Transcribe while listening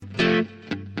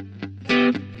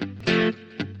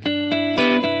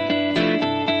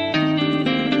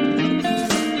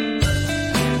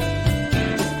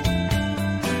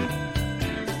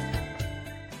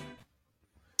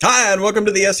Yeah, and welcome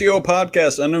to the SEO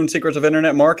podcast, Unknown Secrets of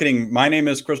Internet Marketing. My name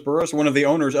is Chris Burrows, one of the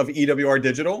owners of EWR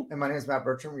Digital. And my name is Matt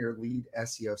Bertram, your lead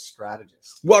SEO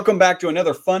strategist. Welcome back to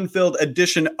another fun-filled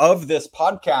edition of this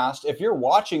podcast. If you're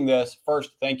watching this,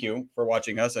 first, thank you for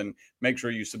watching us, and make sure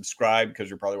you subscribe because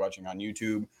you're probably watching on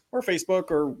YouTube or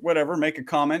Facebook or whatever. Make a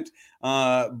comment,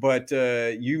 but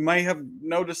you might have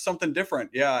noticed something different.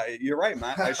 Yeah, you're right,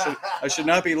 Matt. I should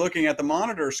not be looking at the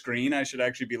monitor screen. I should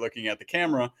actually be looking at the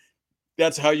camera.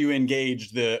 That's how you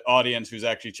engage the audience who's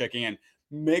actually checking in.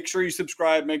 Make sure you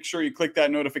subscribe. Make sure you click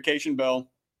that notification bell.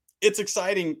 It's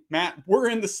exciting, Matt. We're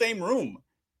in the same room.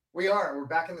 We are. We're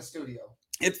back in the studio.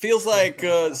 It feels like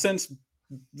since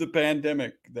the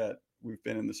pandemic that we've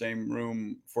been in the same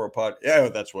room for a pod. Yeah,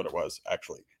 that's what it was,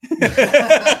 actually.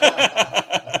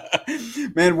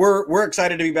 Man, we're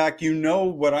excited to be back. You know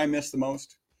what I miss the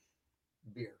most?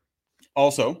 Beer.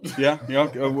 Also, yeah,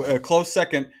 a close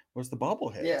second was the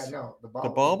bobbleheads. Yeah, no, the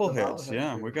bobbleheads.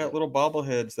 Yeah, we got little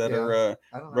bobbleheads that are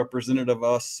representative of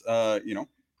us,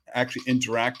 actually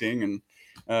interacting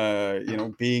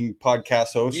and, being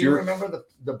podcast hosts. Do you remember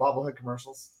the bobblehead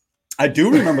commercials? I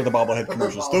do remember the bobblehead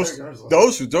commercials.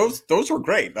 Those were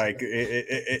great. Like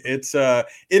it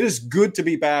is good to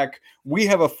be back. We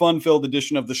have a fun-filled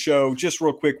edition of the show. Just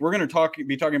real quick, we're going to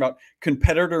be talking about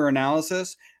competitor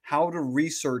analysis, how to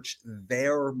research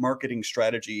their marketing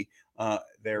strategy.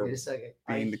 They're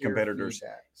being the competitors.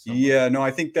 Yeah, no, I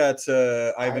think that's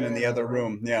Ivan in the other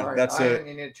room. Yeah, right, that's Ivan,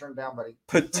 you need to turn down, buddy.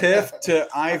 Patif to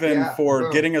Ivan for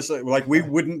getting us. Like, we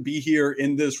wouldn't be here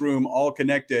in this room all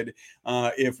connected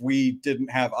if we didn't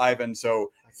have Ivan.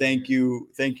 So thank you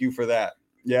for that.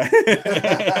 Yeah.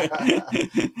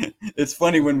 It's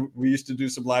funny when we used to do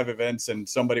some live events and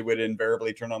somebody would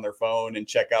invariably turn on their phone and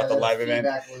check out the live event.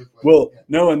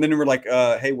 No, and then we're like,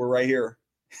 hey, we're right here.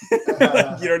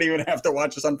 Like, you don't even have to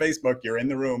watch us on Facebook. You're in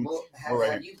the room. Well,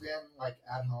 have you been like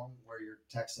at home where you're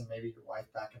texting maybe your wife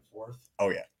back and forth?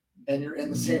 Oh yeah. And you're in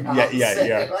the same house. Yeah.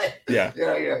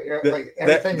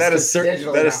 That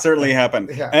has certainly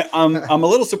happened. Yeah. I'm a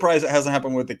little surprised it hasn't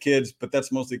happened with the kids, but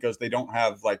that's mostly because they don't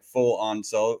have like full on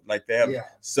cell. Like they have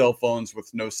cell phones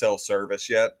with no cell service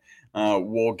yet.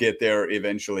 We'll get there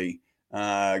eventually.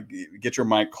 Get your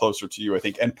mic closer to you, I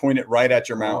think, and point it right at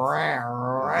your mouth.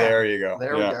 There you go.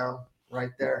 There we go.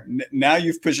 Right there. Now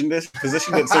you've positioned it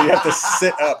so you have to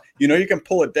sit up. You can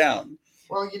pull it down.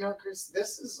 Well, Chris,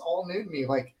 this is all new to me.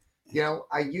 Like,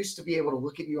 I used to be able to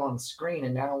look at you on the screen,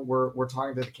 and now we're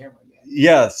talking to the camera again.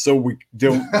 Yeah. So we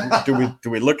do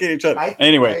we look at each other?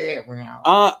 Anyway,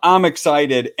 I'm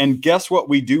excited, and guess what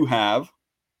we do have?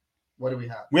 What do we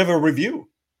have? We have a review.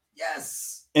 Yes.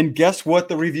 And guess what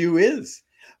the review is?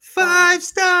 5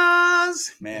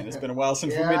 stars. Man, it's been a while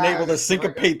since we've been able to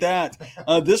syncopate that.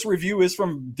 This review is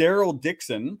from Daryl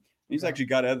Dixon. He's actually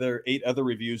got 8 other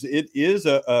reviews. It is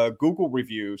a Google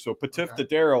review. So Patif to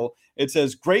Daryl. It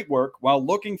says, great work. While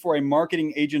looking for a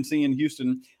marketing agency in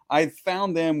Houston, I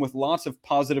found them with lots of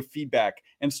positive feedback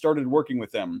and started working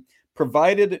with them.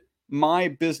 Provided my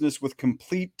business with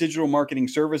complete digital marketing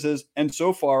services. And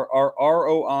so far, our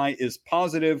ROI is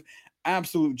positive.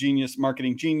 Absolute genius,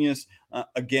 marketing genius.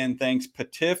 Again, thanks,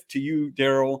 Patif, to you,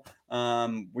 Daryl.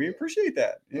 We appreciate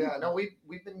that. Yeah, no,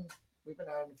 we've been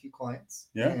adding a few clients.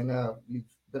 Yeah, and we've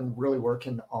been really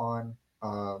working on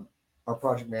our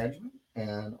project management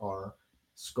and our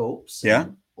scopes. Yeah,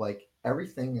 and, like,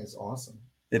 everything is awesome.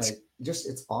 It's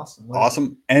awesome.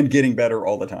 Awesome, and getting better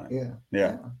all the time.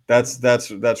 Yeah.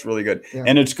 That's really good,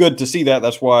 and it's good to see that.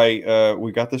 That's why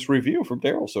we got this review from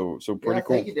Daryl. So pretty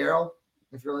cool. Thank you, Daryl.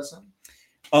 If you're listening,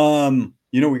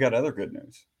 we got other good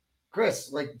news.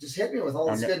 Chris, just hit me with all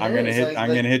this good news. I'm gonna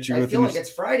hit you with. I feel like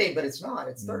it's Friday, but it's not.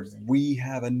 It's Thursday. We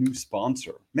have a new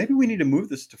sponsor. Maybe we need to move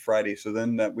this to Friday so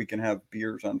then that we can have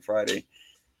beers on Friday.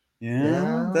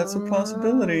 Yeah, that's a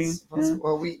possibility.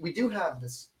 Well, we do have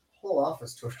this whole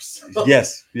office to ourselves.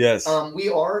 Yes. We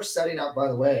are setting up. By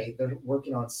the way, they're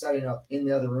working on setting up in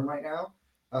the other room right now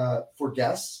for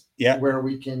guests. Yeah, where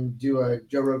we can do a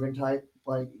Joe Rogan type.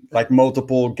 Like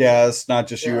multiple guests, not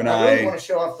just you and I. I really want to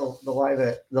show off the live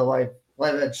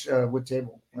edge wood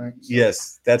table. Right? So.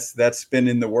 Yes, that's been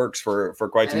in the works for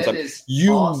quite some time.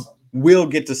 You awesome. Will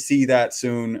get to see that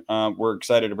soon. We're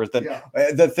excited about that.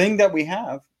 Yeah. The thing that we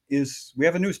have is we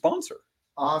have a new sponsor.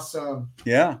 Awesome.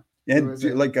 Yeah, and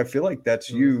I feel like that's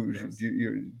you.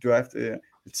 Do I have to?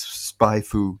 It's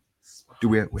SpyFu.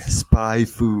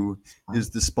 SpyFu is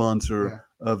the sponsor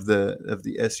of the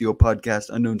SEO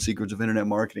podcast, Unknown Secrets of Internet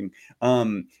Marketing.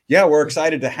 We're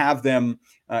excited to have them.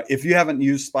 If you haven't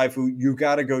used SpyFu, you've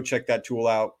got to go check that tool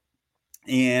out.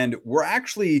 And we're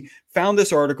actually found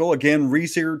this article, again,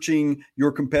 researching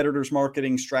your competitor's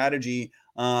marketing strategy.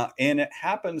 and it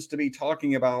happens to be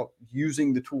talking about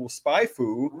using the tool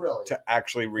SpyFu Really? to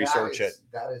actually research it.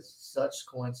 That is such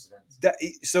coincidence.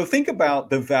 So think about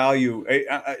the value.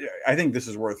 I think this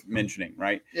is worth mentioning,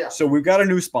 right? Yeah. So we've got a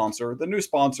new sponsor. The new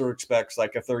sponsor expects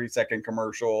like a 30-second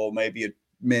commercial, maybe a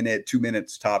minute, 2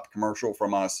 minutes top commercial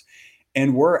from us.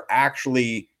 And we're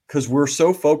actually, because we're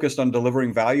so focused on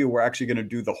delivering value, we're actually going to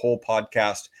do the whole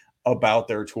podcast about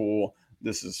their tool.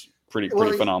 This is pretty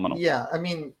phenomenal. Yeah. I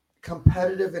mean,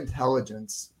 competitive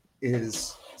intelligence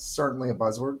is certainly a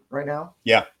buzzword right now.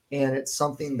 Yeah. And it's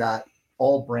something that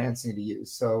all brands need to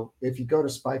use. So if you go to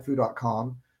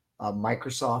spyfu.com,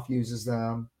 Microsoft uses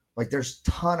them. Like there's a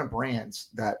ton of brands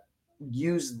that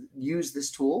use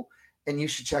this tool, and you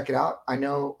should check it out. I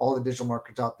know all the digital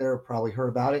marketers out there have probably heard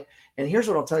about it. And here's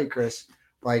what I'll tell you, Chris.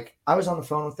 Like I was on the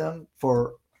phone with them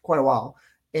for quite a while,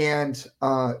 and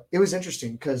it was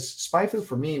interesting because SpyFu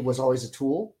for me was always a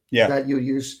tool that you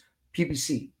use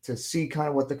PPC to see kind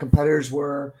of what the competitors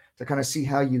were, to kind of see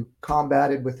how you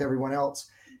combated with everyone else.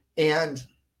 And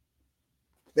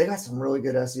they got some really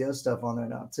good SEO stuff on there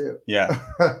now too. Yeah.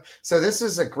 So this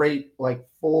is a great like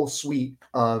full suite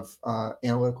of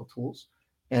analytical tools.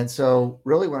 And so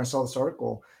really when I saw this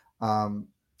article,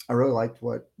 I really liked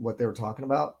what they were talking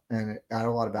about, and it added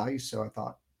a lot of value. So I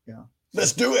thought,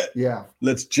 let's do it. Yeah.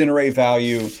 Let's generate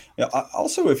value.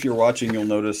 Also, if you're watching, you'll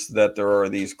notice that there are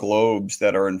these globes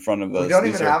that are in front of us. We don't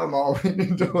even have them all. We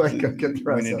need to get the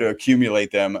rest. We need to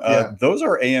accumulate them. Those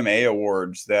are AMA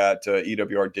awards that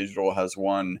EWR Digital has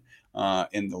won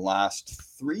in the last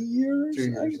 3 years.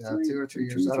 2 years, 2 or 3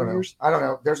 years. I don't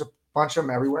know. There's a bunch of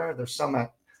them everywhere. There's some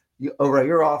over at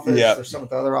your office. Yeah. There's some at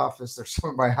the other office. There's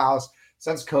some at my house.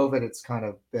 Since COVID, it's kind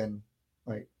of been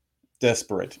like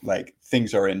desperate. Like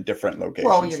things are in different locations.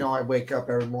 Well, I wake up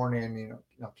every morning,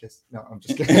 kiss. No, I'm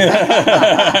just kidding.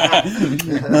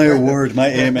 My award, my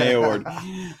AMA award.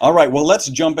 All right. Well, let's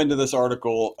jump into this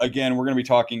article. Again, we're going to be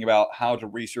talking about how to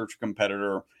research a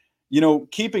competitor.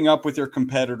 Keeping up with your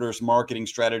competitor's marketing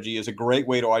strategy is a great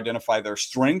way to identify their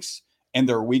strengths and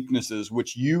their weaknesses,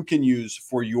 which you can use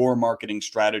for your marketing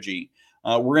strategy.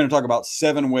 We're going to talk about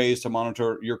 7 ways to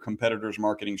monitor your competitor's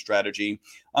marketing strategy.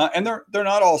 And they're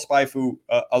not all SpyFu.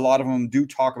 A lot of them do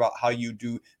talk about how you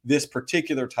do this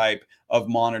particular type of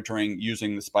monitoring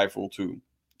using the SpyFu tool.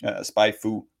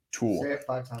 SpyFu tool. Say it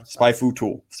 5 times. SpyFu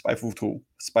tool. SpyFu tool.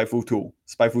 SpyFu tool.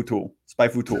 SpyFu tool.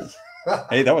 SpyFu tool.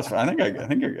 Hey, that was fun. I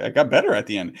think I got better at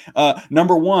the end.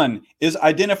 Number 1 is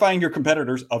identifying your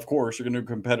competitors. Of course, you're going to do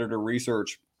competitor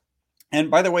research. And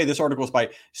by the way, this article is by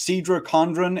Cedra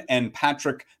Condren and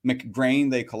Patrick McGrain.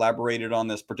 They collaborated on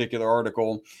this particular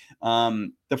article.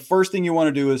 The first thing you want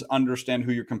to do is understand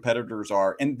who your competitors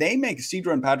are. And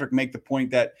Cedra and Patrick make the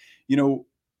point that,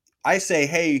 I say,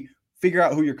 hey, figure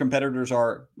out who your competitors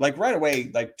are. Like right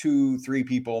away, like 2-3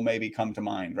 people maybe come to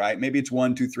mind, right? Maybe it's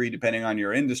 1, 2, 3, depending on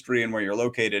your industry and where you're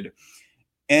located.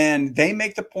 And they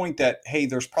make the point that, hey,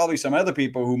 there's probably some other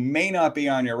people who may not be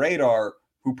on your radar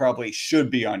who probably should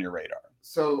be on your radar.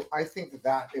 So I think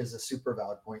that is a super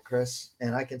valid point, Chris.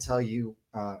 And I can tell you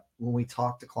when we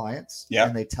talk to clients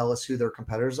and they tell us who their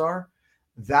competitors are,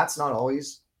 that's not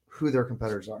always who their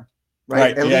competitors are,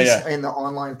 right? At least in the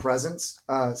online presence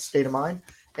state of mind.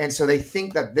 And so they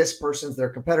think that this person's their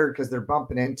competitor because they're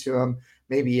bumping into them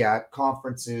maybe at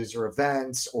conferences or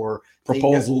events or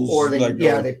proposals,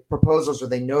 proposals, or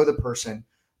they know the person.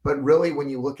 But really, when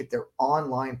you look at their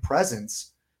online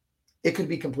presence, it could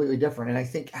be completely different. And I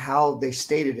think how they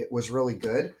stated it was really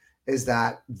good, is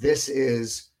that this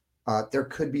is, there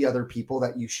could be other people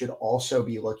that you should also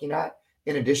be looking at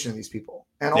in addition to these people.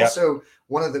 And also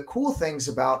one of the cool things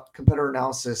about competitor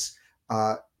analysis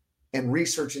and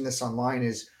researching this online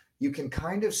is you can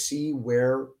kind of see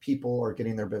where people are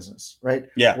getting their business, right?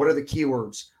 Yeah. What are the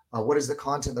keywords? What is the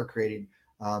content they're creating?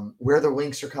 Where the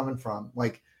links are coming from?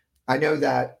 Like, I know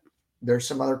that there's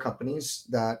some other companies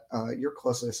that you're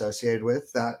closely associated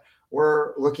with that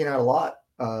we're looking at a lot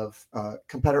of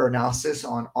competitor analysis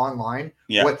on online,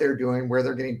 what they're doing, where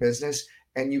they're getting business,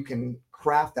 and you can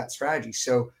craft that strategy.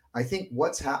 So I think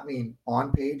what's happening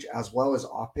on page as well as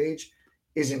off page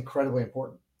is incredibly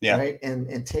important, right?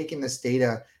 And taking this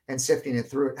data and sifting it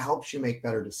through, it helps you make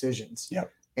better decisions.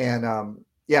 Yep. And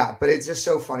but it's just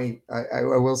so funny. I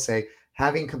will say,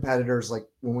 having competitors, like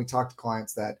when we talk to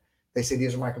clients that they say,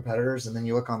 these are my competitors. And then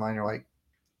you look online, you're like,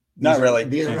 Not really.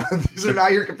 These are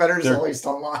not your competitors, at least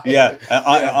online. Yeah,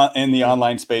 in the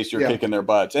online space, you're Yeah. kicking their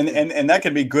butts, and that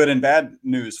could be good and bad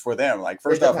news for them. Like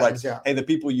first off, like hey, the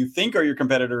people you think are your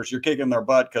competitors, you're kicking their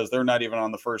butt because they're not even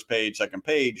on the first page, second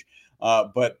page.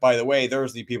 But by the way,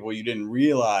 there's the people you didn't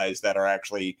realize that are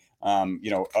actually,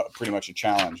 pretty much a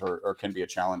challenge or can be a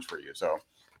challenge for you.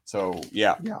 So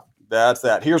yeah, that's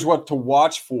that. Here's what to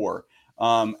watch for.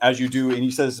 As you do, and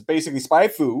he says basically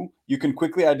SpyFu, you can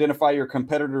quickly identify your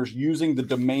competitors using the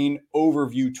domain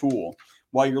overview tool.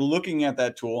 While you're looking at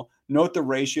that tool, note the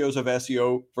ratios of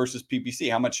SEO versus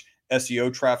PPC. How much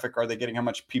SEO traffic are they getting? How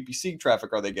much PPC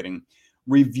traffic are they getting?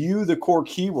 Review the core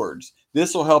keywords.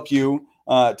 This will help you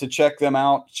to check them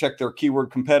out, check their keyword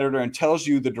competitor, and tells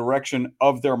you the direction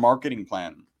of their marketing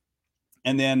plan.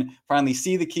 And then finally,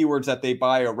 see the keywords that they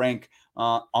buy or rank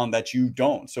on that you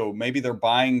don't. So maybe they're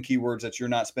buying keywords that you're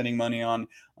not spending money on.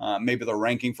 Maybe they're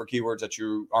ranking for keywords that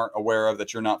you aren't aware of,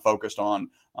 that you're not focused on.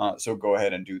 So go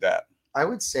ahead and do that. I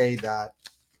would say that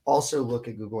also look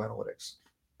at Google Analytics.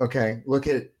 Okay. Look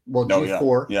at,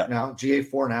 G4 now,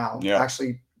 GA4 now. Yeah.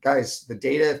 Actually, guys, if the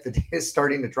data is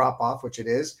starting to drop off, which it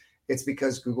is, it's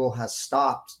because Google has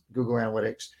stopped Google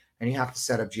Analytics and you have to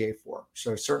set up GA4.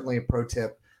 So certainly a pro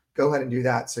tip. Go ahead and do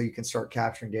that so you can start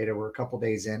capturing data. We're a couple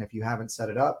days in. If you haven't set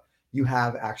it up, you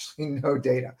have actually no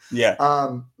data. Yeah.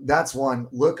 That's one.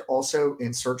 Look also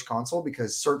in Search Console,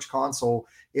 because Search Console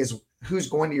is who's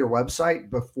going to your website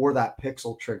before that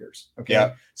pixel triggers. Okay.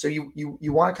 Yeah. So you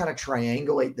want to kind of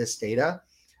triangulate this data.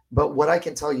 But what I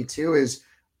can tell you too is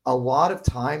a lot of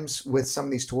times with some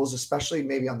of these tools, especially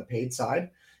maybe on the paid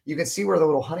side, you can see where the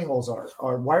little honey holes are,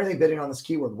 or why are they bidding on this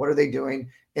keyword? What are they doing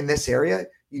in this area?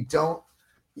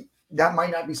 That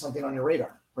might not be something on your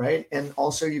radar, right? And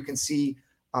also you can see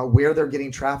where they're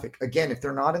getting traffic. Again, if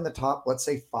they're not in the top, let's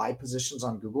say 5 positions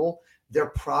on Google,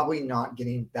 they're probably not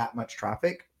getting that much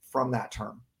traffic from that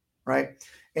term, right?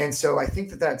 And so I think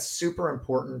that that's super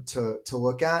important to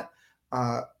look at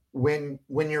when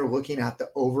you're looking at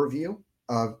the overview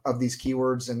of these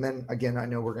keywords. And then again, I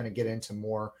know we're going to get into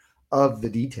more of the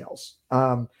details.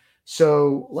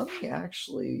 So let me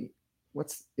actually,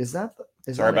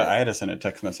 I had to send a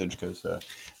text message because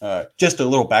just a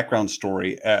little background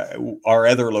story. Our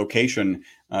other location,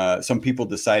 some people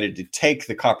decided to take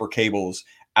the copper cables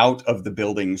out of the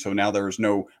building. So now there's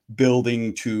no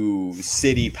building to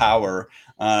city power.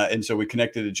 And so we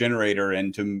connected a generator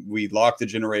and we locked the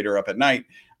generator up at night.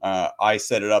 I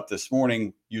set it up this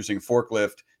morning using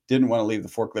forklift, didn't want to leave the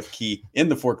forklift key in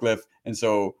the forklift. And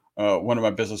so one of my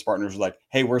business partners was like,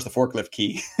 "Hey, where's the forklift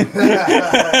key?"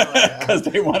 Because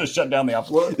they want to shut down the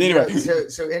office. Well, anyway,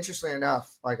 so interestingly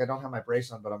enough, like I don't have my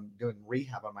brace on, but I'm doing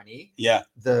rehab on my knee. Yeah.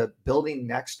 The building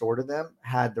next door to them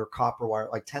had their copper wire,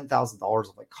 like $10,000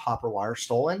 of like copper wire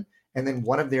stolen, and then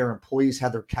one of their employees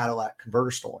had their Cadillac converter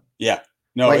stolen. Yeah.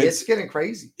 No, like, it's getting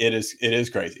crazy. It is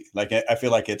crazy. Like I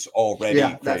feel like it's already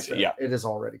crazy. That's fair. Yeah, it is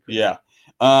already crazy. Yeah.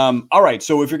 All right.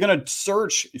 So if you're going to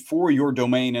search for your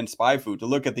domain in SpyFu to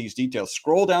look at these details,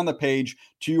 scroll down the page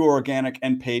to your organic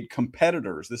and paid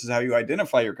competitors. This is how you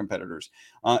identify your competitors.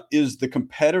 Is the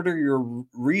competitor you're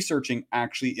researching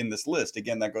actually in this list?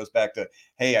 Again, that goes back to,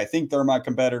 hey, I think they're my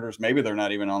competitors. Maybe they're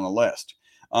not even on the list.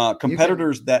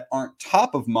 Competitors that aren't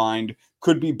top of mind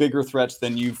could be bigger threats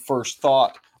than you first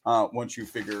thought once you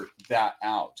figure that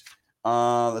out.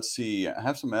 Let's see. I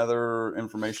have some other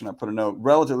information. I put a note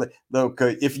relatively though.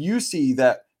 If you see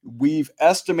that we've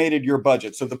estimated your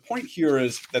budget. So the point here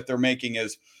is that they're making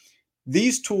is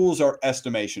these tools are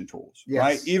estimation tools,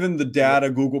 right? Even the data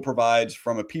Google provides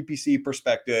from a PPC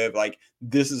perspective, like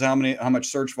this is how much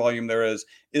search volume there is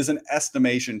an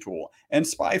estimation tool. And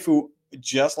SpyFu,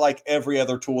 just like every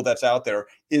other tool that's out there,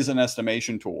 is an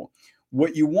estimation tool.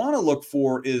 What you want to look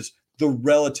for is the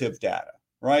relative data.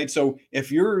 Right. So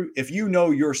if you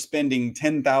know you're spending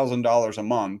 $10,000 a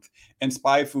month and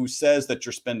SpyFu says that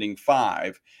you're spending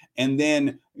 $5,000, and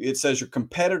then it says your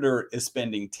competitor is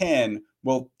spending $10,000,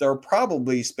 well, they're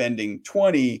probably spending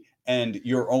 $20,000 and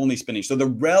you're only spending. So the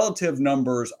relative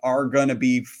numbers are going to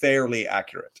be fairly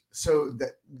accurate. So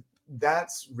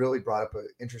that's really brought up an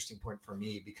interesting point for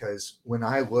me, because when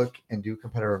I look and do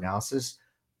competitor analysis,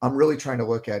 I'm really trying to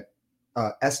look at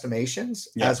estimations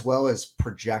as well as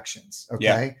projections. Okay.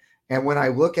 Yeah. And when I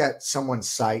look at someone's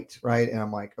site, right, and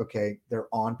I'm like, okay, their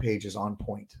on page is on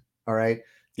point. All right.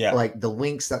 Yeah. Like the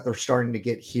links that they're starting to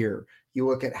get here. You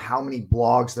look at how many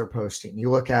blogs they're posting. You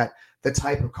look at the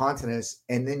type of content is,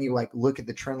 and then you like look at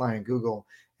the trend line in Google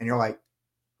and you're like,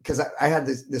 because I had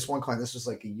this one client, this was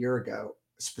like a year ago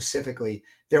specifically.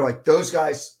 They're like, those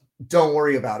guys, don't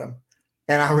worry about them.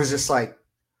 And I was just like,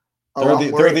 They're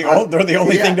the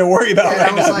only thing to worry about.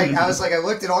 And right I was like, I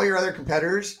looked at all your other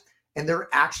competitors, and they're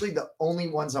actually the only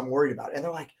ones I'm worried about. And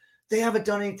they're like, they haven't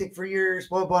done anything for years,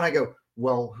 blah, blah, blah. And I go,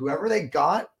 well, whoever they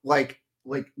got, like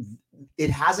it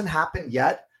hasn't happened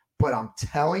yet, but I'm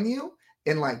telling you,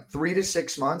 in like 3 to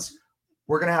 6 months,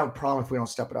 we're gonna have a problem if we don't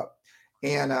step it up.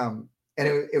 And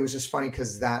it was just funny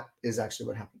because that is actually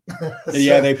what happened. So,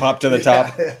 yeah, they popped to the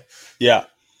top. Yeah.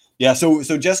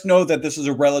 So just know that this is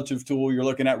a relative tool. You're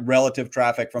looking at relative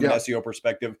traffic from an SEO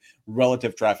perspective,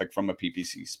 relative traffic from a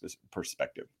PPC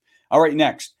perspective. All right,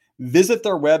 next, visit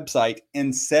their website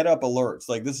and set up alerts.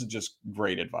 Like, this is just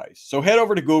great advice. So head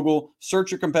over to Google,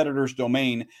 search your competitor's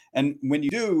domain. And when you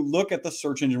do, look at the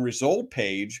search engine result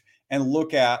page and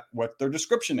look at what their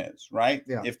description is, right?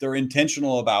 Yeah. If they're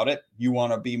intentional about it, you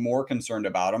want to be more concerned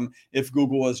about them. If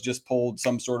Google has just pulled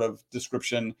some sort of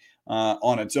description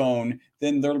on its own,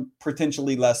 then they're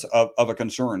potentially less of a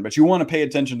concern. But you want to pay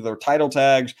attention to their title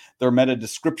tags, their meta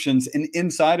descriptions, and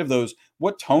inside of those,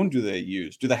 what tone do they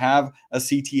use? Do they have a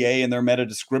CTA in their meta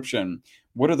description?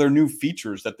 What are their new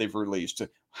features that they've released?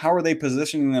 How are they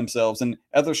positioning themselves, and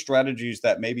other strategies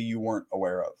that maybe you weren't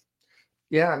aware of?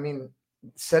 Yeah, I mean,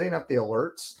 setting up the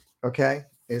alerts, okay,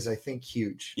 is I think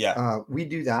huge. Yeah. We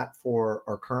do that for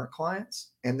our current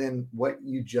clients. And then what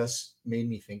you just made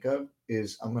me think of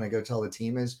is, I'm going to go tell the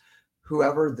team, is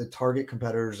whoever the target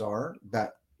competitors are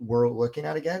that we're looking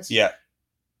at against. Yeah.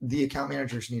 The account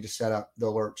managers need to set up the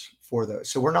alerts for those.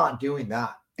 So we're not doing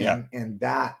that. And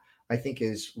that I think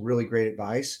is really great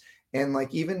advice. And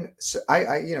like, even so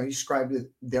you subscribe to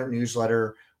their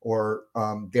newsletter or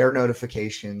their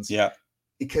notifications. Yeah.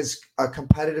 Because a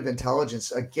competitive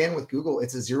intelligence, again, with Google,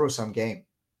 it's a zero-sum game.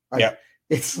 Yeah.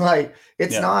 It's like,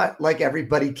 it's not like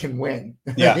everybody can win.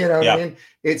 Yeah. You know what I mean?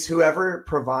 It's whoever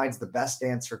provides the best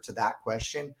answer to that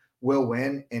question will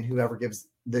win. And whoever gives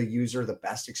the user the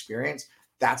best experience,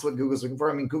 that's what Google's looking for.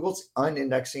 I mean, Google's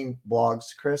unindexing blogs,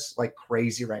 Chris, like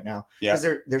crazy right now. Because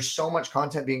there's so much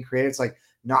content being created. It's like,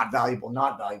 not valuable,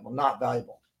 not valuable, not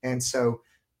valuable. And so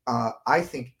I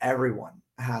think everyone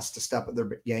has to step up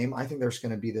their game. I think there's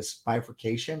going to be this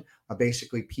bifurcation of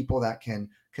basically people that can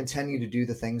continue to do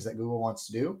the things that Google wants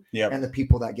to do, and the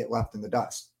people that get left in the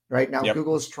dust. Right now,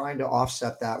 Google is trying to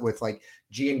offset that with like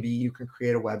G&B. You can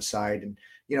create a website, and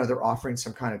they're offering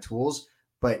some kind of tools.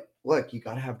 But look, you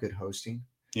got to have good hosting.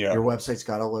 Yeah. Your website's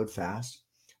got to load fast.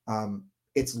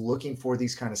 It's looking for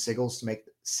these kind of signals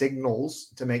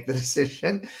to make the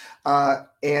decision.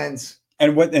 And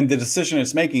the decision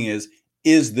it's making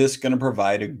is this going to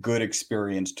provide a good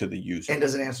experience to the user? And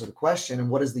does it answer the question? And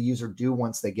what does the user do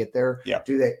once they get there? Yeah.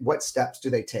 What steps do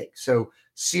they take? So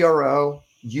CRO,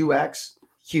 UX,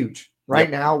 huge.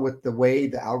 Right now, with the way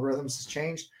the algorithms has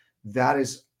changed, that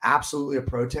is absolutely a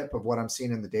pro tip of what I'm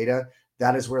seeing in the data.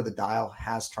 That is where the dial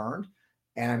has turned.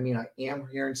 And I mean, I am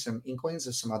hearing some inklings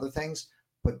of some other things,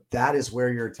 but that is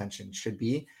where your attention should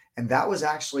be. And that was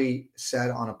actually said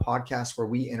on a podcast where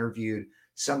we interviewed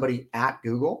somebody at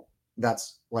Google that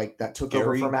took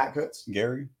over from Matt Coots.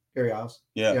 Gary Isles.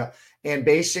 Yeah. And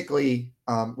basically,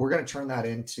 we're going to turn that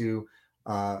into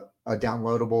a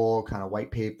downloadable kind of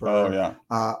white paper. Oh,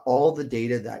 yeah. All the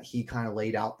data that he kind of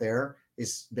laid out there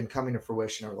has been coming to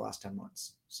fruition over the last 10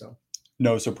 months. So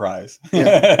no surprise.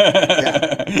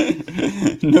 Yeah.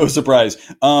 No surprise.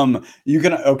 You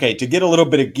can, to get a little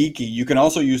bit of geeky, you can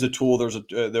also use a tool. There's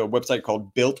the website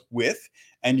called Built With,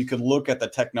 and you can look at the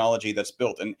technology that's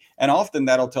built. And often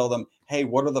that'll tell them, hey,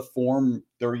 what are the form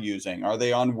they're using? Are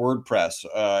they on WordPress?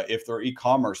 If they're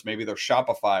e-commerce, maybe they're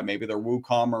Shopify, maybe they're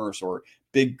WooCommerce or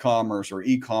BigCommerce or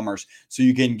e-commerce. So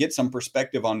you can get some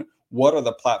perspective on what are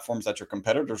the platforms that your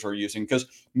competitors are using, because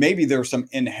maybe there's some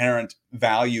inherent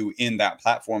value in that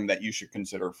platform that you should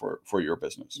consider for your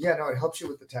business. Yeah, no, it helps you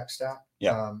with the tech stack.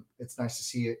 Yeah. It's nice to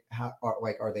see it.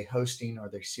 Are they hosting? Are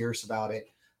they serious about it?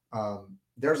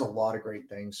 There's a lot of great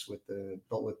things with the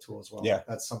Built With tool as well. Yeah.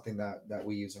 That's something that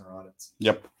we use in our audits.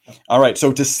 Yep. All right.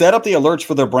 So to set up the alerts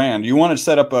for their brand, you want to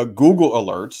set up a Google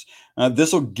Alerts.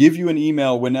 This will give you an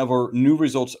email whenever new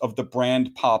results of the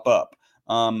brand pop up.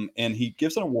 And he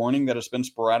gives it a warning that it's been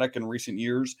sporadic in recent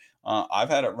years. I've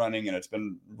had it running and it's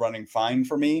been running fine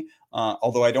for me.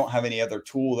 Although I don't have any other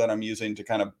tool that I'm using to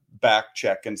kind of back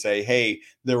check and say, hey,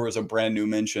 there was a brand new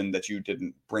mention that you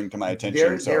didn't bring to my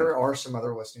attention. There are some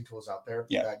other listing tools out there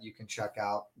that you can check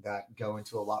out that go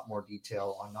into a lot more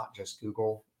detail on not just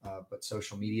Google, but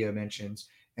social media mentions.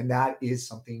 And that is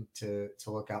something to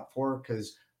look out for,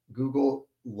 because Google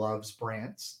loves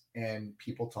brands and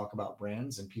people talk about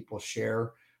brands and people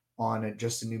share on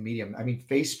just a new medium. I mean,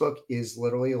 Facebook is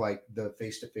literally like the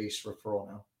face-to-face referral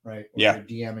now, right? Where you're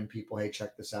DMing people, hey,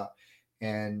 check this out.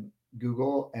 And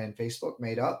Google and Facebook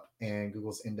made up, and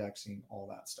Google's indexing all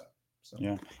that stuff. So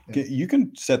yeah. You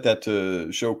can set that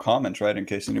to show comments, right? In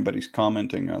case anybody's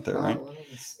commenting out there, right?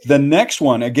 The next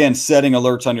one, again, setting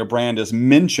alerts on your brand is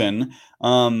Mention.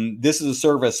 This is a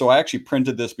service. So I actually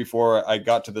printed this before I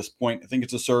got to this point. I think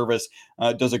it's a service.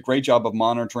 It does a great job of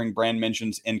monitoring brand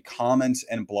mentions in comments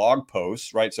and blog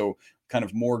posts, right? So kind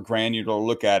of more granular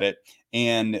look at it.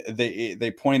 And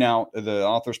they point out, the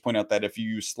authors point out that if you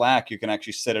use Slack, you can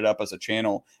actually set it up as a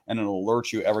channel and it'll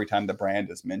alert you every time the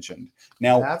brand is mentioned.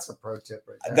 Now, that's a pro tip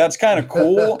right there. That's kind of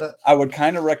cool. I would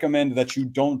kind of recommend that you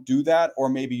don't do that, or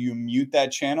maybe you mute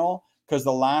that channel, because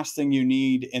the last thing you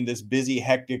need in this busy,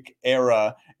 hectic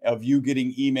era of you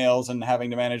getting emails and having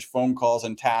to manage phone calls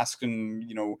and tasks and,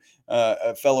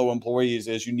 fellow employees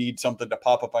is you need something to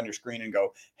pop up on your screen and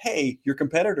go, hey, your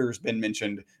competitor's been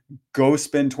mentioned. Go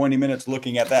spend 20 minutes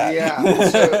looking at that.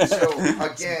 Yeah. So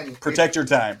again, protect your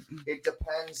time. It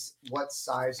depends what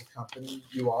size of company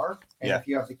you are and Yeah. if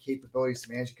you have the capabilities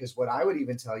to manage it. Because what I would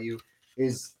even tell you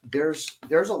is there's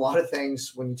a lot of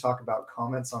things when you talk about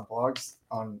comments on blogs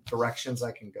on directions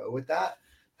I can go with that.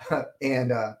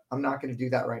 And I'm not going to do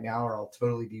that right now, or I'll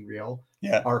totally derail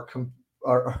our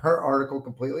article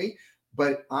completely.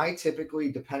 But I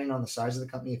typically, depending on the size of the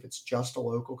company, if it's just a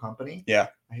local company,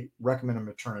 I recommend them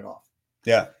to turn it off.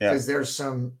 Yeah. Because there's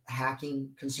some hacking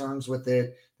concerns with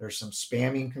it. There's some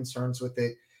spamming concerns with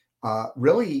it.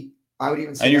 Really, I would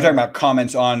even say. And you're talking about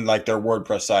comments on like their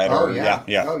WordPress site. Oh, yeah.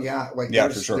 Oh, yeah. Like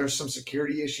for sure. There's some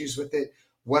security issues with it.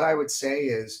 What I would say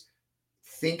is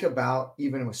think about,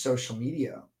 even with social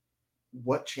media,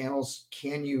 what channels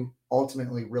can you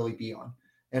ultimately really be on?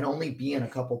 And only be in a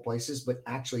couple places, but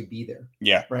actually be there.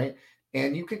 Yeah. Right.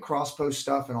 And you can cross post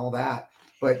stuff and all that,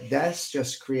 but that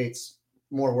just creates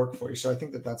more work for you. So I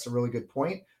think that's a really good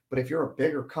point. But if you're a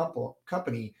bigger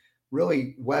company,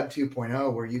 really Web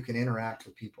 2.0, where you can interact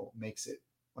with people, makes it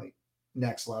like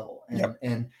next level.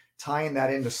 And tying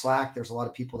that into Slack, there's a lot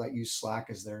of people that use Slack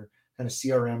as their kind of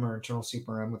CRM or internal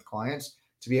CRM with clients.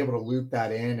 To be able to loop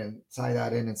that in and tie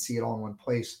that in and see it all in one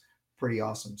place, pretty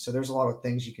awesome. So there's a lot of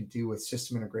things you can do with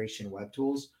system integration, web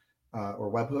tools,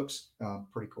 or webhooks.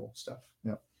 Pretty cool stuff.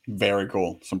 Yeah. Very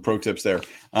cool. Some pro tips there.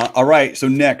 All right. So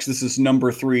next, this is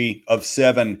number 3 of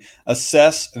 7.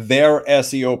 Assess their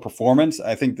SEO performance.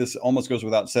 I think this almost goes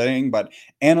without saying, but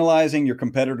analyzing your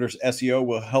competitors' SEO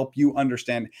will help you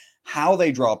understand how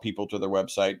they draw people to their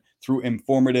website through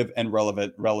informative and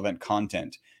relevant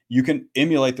content. You can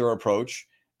emulate their approach.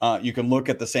 You can look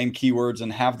at the same keywords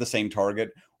and have the same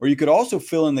target, or you could also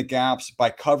fill in the gaps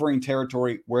by covering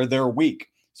territory where they're weak.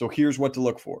 So here's what to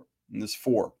look for. And there's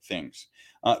 4 things.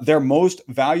 Their most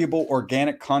valuable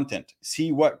organic content.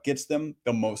 See what gets them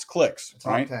the most clicks.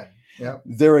 Top 10. Yep.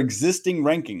 Their existing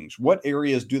rankings. What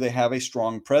areas do they have a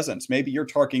strong presence? Maybe you're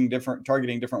targeting different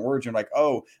words. You're like,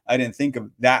 oh, I didn't think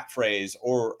of that phrase,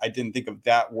 or I didn't think of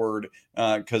that word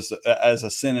because as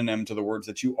a synonym to the words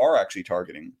that you are actually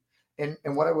targeting.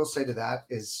 And what I will say to that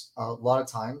is a lot of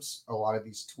times, a lot of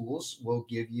these tools will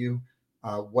give you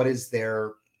what is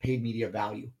their paid media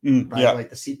value, right? Yeah.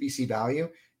 Like the CPC value.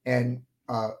 And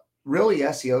really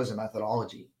SEO is a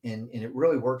methodology, and it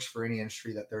really works for any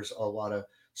industry that there's a lot of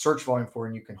search volume for,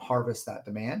 and you can harvest that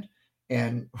demand.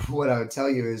 And what I would tell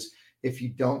you is, if you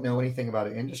don't know anything about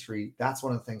an industry, that's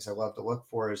one of the things I love to look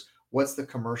for is what's the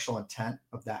commercial intent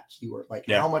of that keyword? Like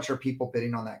how much are people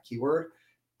bidding on that keyword?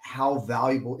 How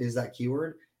valuable is that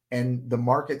keyword? And the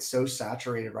market's so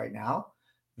saturated right now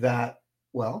that,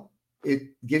 well, it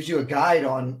gives you a guide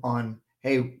on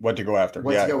hey, what to go after.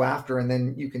 To go after. And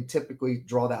then you can typically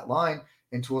draw that line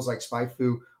in tools like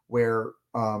SpyFu, where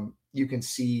you can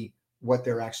see what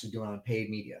they're actually doing on paid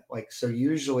media. Like, so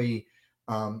usually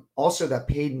also that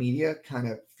paid media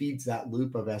kind of feeds that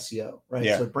loop of SEO, right?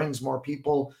 Yeah. So it brings more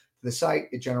people to the site.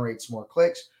 It generates more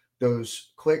clicks.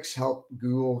 Those clicks help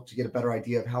Google to get a better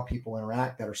idea of how people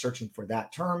interact that are searching for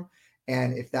that term.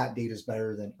 And if that data is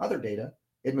better than other data,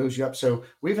 it moves you up. So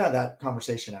we've had that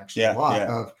conversation actually a lot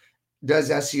of,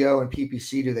 does SEO and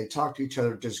PPC, do they talk to each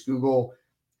other? Does Google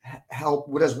help?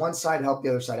 What does one side help the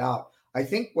other side out? I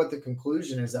think what the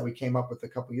conclusion is that we came up with a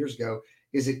couple of years ago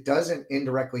is it doesn't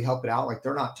indirectly help it out. Like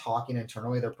they're not talking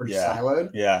internally. They're pretty siloed.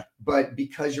 Yeah. But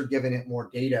because you're giving it more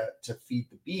data to feed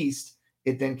the beast,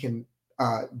 it then can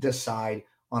decide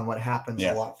on what happens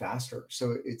a lot faster.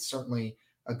 So it's certainly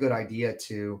a good idea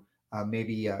to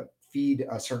maybe feed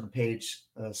a certain page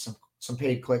some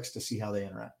paid clicks to see how they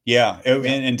interact. Yeah,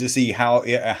 and to see how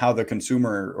the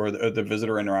consumer or the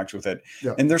visitor interacts with it.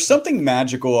 Yeah. And there's something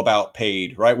magical about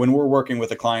paid, right? When we're working with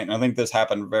a client, and I think this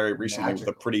happened very recently with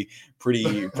a pretty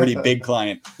big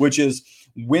client, which is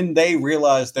when they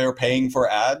realize they're paying for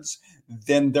ads,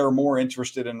 then they're more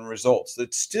interested in results.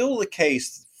 It's still the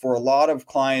case for a lot of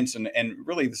clients, and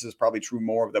really this is probably true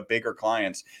more of the bigger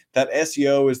clients, that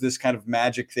SEO is this kind of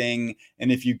magic thing.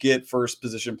 And if you get first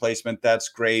position placement, that's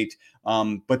great.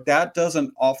 But that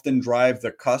doesn't often drive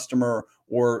the customer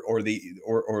or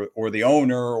the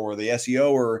owner or the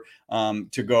SEOer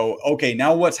to go, okay,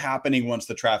 now what's happening once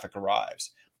the traffic arrives?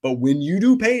 But when you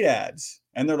do paid ads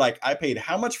and they're like, I paid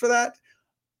how much for that?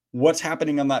 What's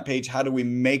happening on that page? How do we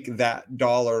make that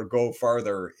dollar go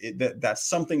farther? That's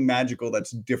something magical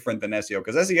that's different than SEO,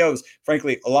 because SEO is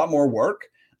frankly a lot more work,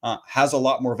 has a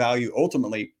lot more value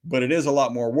ultimately, but it is a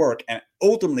lot more work and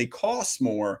ultimately costs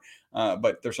more.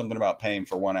 But there's something about paying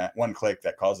for one click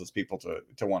that causes people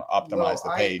to want to optimize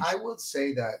the page. I would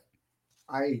say that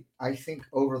I think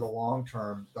over the long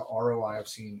term, the ROI I've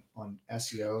seen on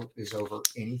SEO is over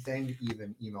anything,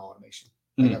 even email automation.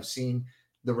 Like I've seen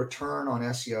the return on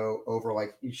SEO over,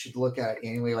 like, you should look at it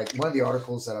annually. Like one of the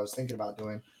articles that I was thinking about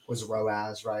doing was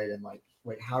ROAS, right? And like,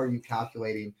 wait, how are you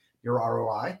calculating your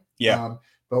ROI? Yeah.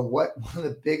 But one of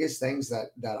the biggest things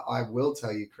that I will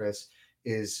tell you, Chris,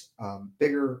 is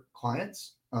bigger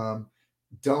clients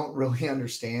don't really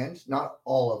understand. Not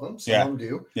all of them, some of them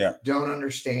do. Yeah. Don't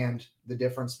understand the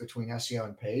difference between SEO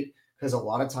and paid, because a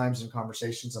lot of times in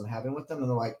conversations I'm having with them, and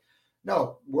they're like,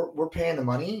 no, we're paying the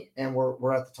money and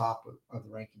we're at the top of the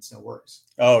rankings. No worries.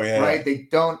 Oh yeah. Right. They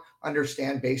don't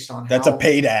understand based on that's a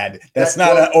paid ad. That's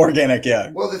not an organic. Yeah.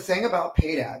 Well, the thing about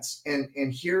paid ads,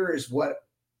 and here is what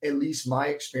at least my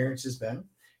experience has been,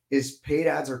 is paid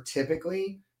ads are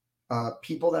typically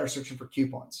people that are searching for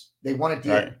coupons. They want a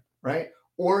deal, right?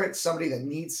 Or it's somebody that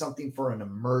needs something for an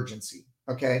emergency.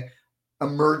 Okay.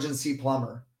 Emergency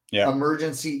plumber,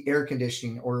 emergency air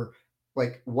conditioning, or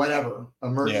like whatever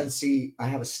emergency. I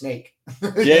have a snake.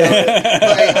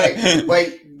 Yeah.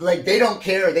 like they don't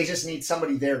care. They just need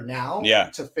somebody there now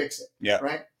to fix it. Yeah.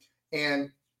 Right. And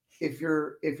if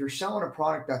you're selling a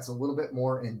product that's a little bit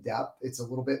more in depth, it's a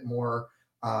little bit more,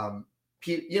 on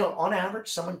average,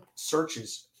 someone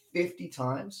searches 50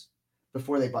 times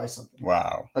before they buy something.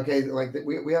 Wow. Okay. Like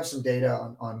we have some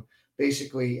data on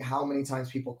basically how many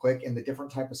times people click and the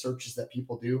different type of searches that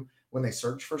people do when they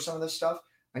search for some of this stuff.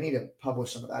 I need to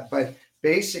publish some of that, but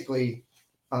basically,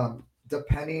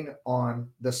 depending on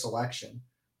the selection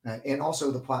and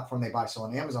also the platform they buy. So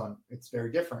on Amazon, it's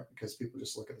very different because people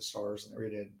just look at the stars and they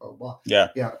read it and blah, blah, blah.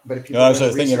 Yeah. But if you I was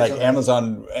thinking like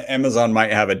Amazon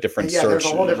might have a different search. There's a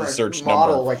whole different search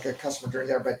model, number. like a customer journey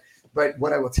there. But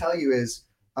what I will tell you is,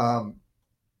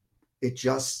 it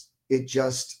just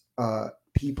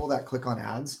people that click on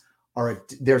ads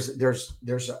there's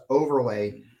an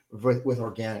overlay with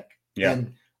organic. Yeah.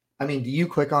 And I mean, do you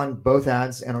click on both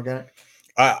ads and organic?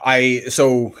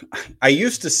 So I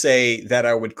used to say that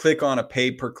I would click on a pay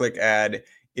per click ad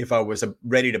if I was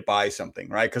ready to buy something,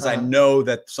 right? Because I know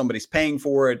that somebody's paying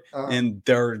for it and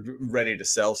they're ready to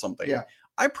sell something. Yeah.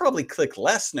 I probably click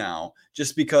less now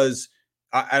just because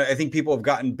I think people have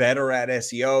gotten better at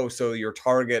SEO. So your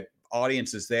target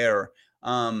audience is there.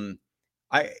 I'm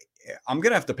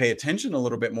gonna have to pay attention a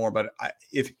little bit more. But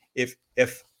if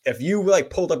you like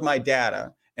pulled up my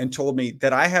data and told me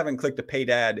that I haven't clicked a paid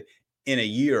ad in a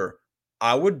year,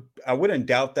 I wouldn't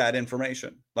doubt that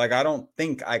information. Like, I don't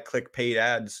think I click paid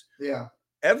ads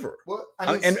ever. Well,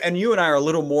 I mean, and you and I are a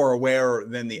little more aware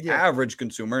than the average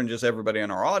consumer, and just everybody in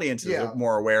our audience is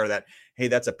more aware that, hey,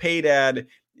 that's a paid ad.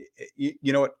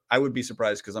 You know what? I would be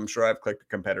surprised because I'm sure I've clicked a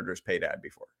competitor's paid ad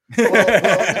before.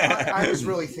 I was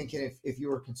really thinking if you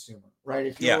were a consumer, right?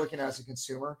 If you're looking as a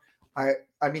consumer, I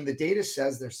mean, the data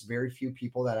says there's very few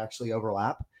people that actually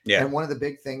overlap. Yeah. And one of the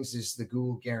big things is the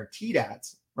Google guaranteed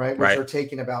ads, right? Which are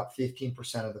taking about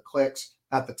 15% of the clicks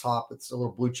at the top. It's a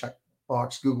little blue check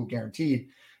box, Google guaranteed.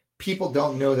 People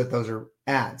don't know that those are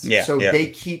ads. So they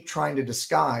keep trying to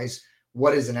disguise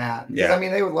what is an ad. Because I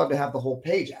mean, they would love to have the whole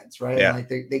page ads, right? And like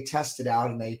they test it out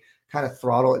and they kind of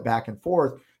throttle it back and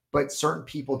forth, but certain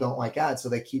people don't like ads. So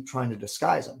they keep trying to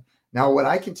disguise them. Now, what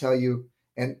I can tell you,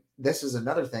 and this is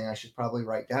another thing I should probably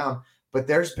write down, but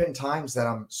there's been times that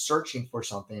I'm searching for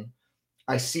something.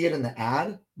 I see it in the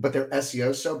ad, but their SEO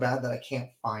is so bad that I can't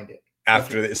find it.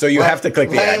 So you have to click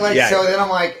the ad. So then I'm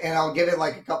like, and I'll give it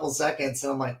like a couple seconds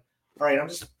and I'm like, all right, I'm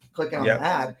just clicking on the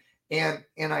ad. And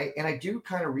I do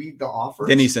kind of read the offers.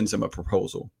 Then he sends him a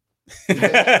proposal.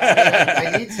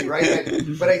 I need to, right?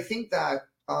 But I think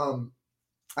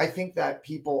that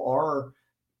people are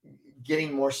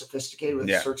getting more sophisticated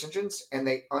with search engines, and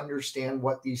they understand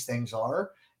what these things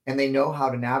are, and they know how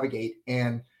to navigate.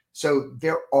 And so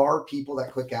there are people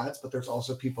that click ads, but there's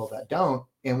also people that don't.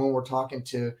 And when we're talking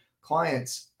to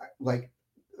clients, like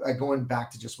going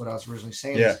back to just what I was originally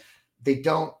saying, is they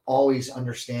don't always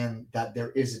understand that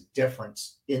there is a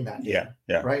difference in that data,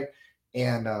 right?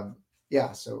 And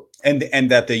so and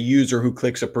that the user who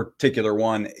clicks a particular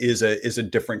one is a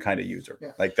different kind of user.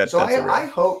 Like that. So I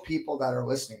hope people that are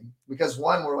listening, because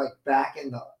one, we're like back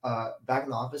in the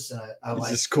office, and I like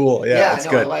this is cool. It's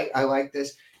good. I like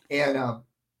this, and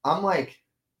I'm like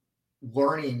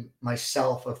learning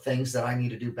myself of things that I need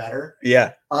to do better.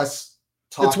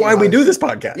 That's why we do this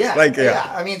podcast.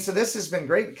 I mean, so this has been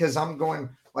great, because I'm going,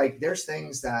 like, there's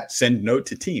things that send note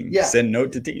to team. Send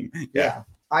note to team.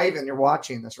 You're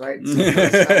watching this, right?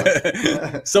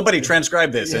 Somebody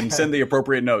transcribe this and send the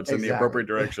appropriate notes in the appropriate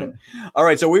direction. All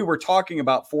right. So we were talking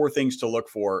about 4 things to look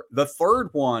for. The third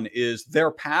one is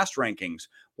their past rankings.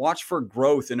 Watch for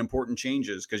growth and important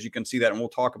changes, because you can see that. And we'll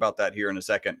talk about that here in a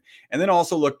second. And then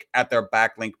also look at their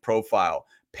backlink profile,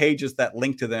 pages that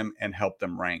link to them and help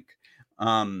them rank.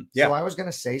 So I was going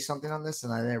to say something on this,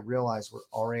 and I realized we're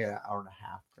already at an hour and a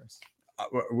half, Chris.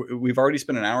 We've already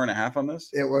spent an hour and a half on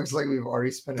this. It looks like we've already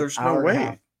spent There's an hour no way. and a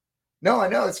half. No, I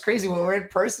know. It's crazy. When we're in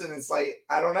person, it's like,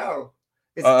 I don't know.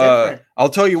 It's different. I'll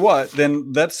tell you what,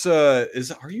 then that's, are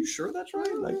you sure that's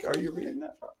right? Like, are you reading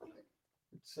that properly?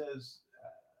 It says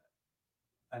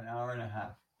an hour and a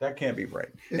half. That can't be right.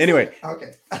 Anyway.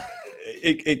 Okay.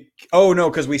 No,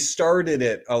 because we started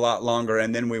it a lot longer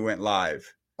and then we went live.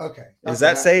 Okay. Does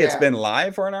that say it's been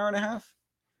live for an hour and a half?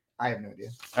 I have no idea.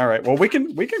 All right. Well, we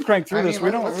can crank through this.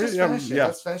 Let's finish it.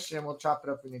 Let's finish it, and we'll chop it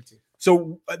up if we need to.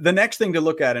 So the next thing to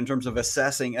look at in terms of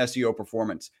assessing SEO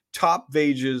performance, top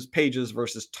pages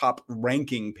versus top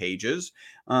ranking pages.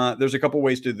 There's a couple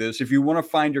ways to do this. If you want to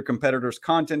find your competitors'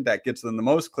 content that gets them the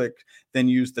most clicked, then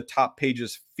use the top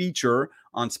pages feature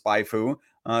on SpyFu.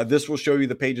 This will show you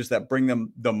the pages that bring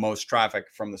them the most traffic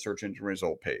from the search engine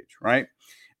result page, right?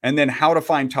 And then how to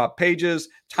find top pages,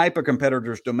 type a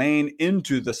competitor's domain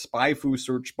into the SpyFu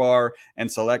search bar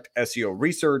and select SEO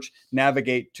research,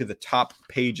 navigate to the top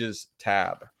pages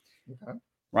tab,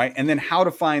 right? And then how to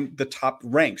find the top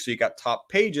ranks. So you got top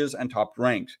pages and top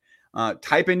ranks.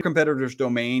 Type in your competitor's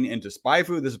domain into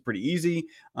SpyFu. This is pretty easy.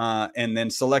 And then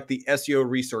select the SEO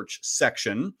research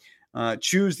section.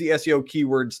 Choose the SEO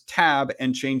keywords tab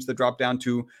and change the drop down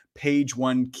to page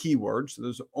 1 keywords. So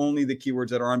those are only the keywords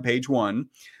that are on page 1.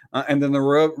 And then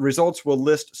the results will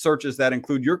list searches that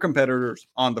include your competitors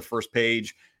on the first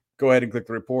page. Go ahead and click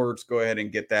the reports. Go ahead and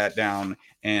get that down.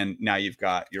 And now you've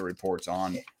got your reports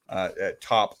on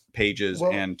top pages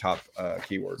and top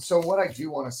keywords. So what I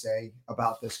do want to say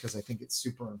about this, because I think it's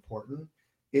super important,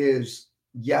 is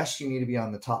yes, you need to be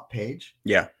on the top page.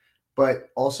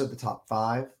 But also the top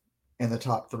 5 and the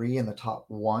top 3 and the top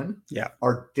 1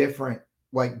 are different,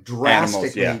 like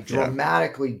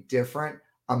dramatically different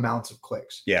amounts of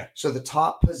clicks. So the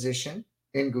top position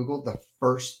in Google, the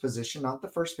first position, not the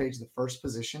first page, the first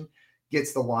position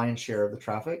gets the lion's share of the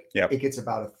traffic. It gets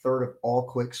about 1/3 of all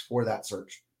clicks for that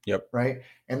search. Right.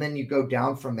 And then you go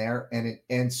down from there,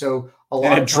 and so a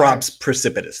lot of drops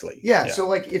precipitously. So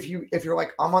like if you're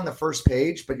like, I'm on the first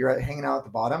page, but you're hanging out at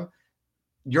the bottom,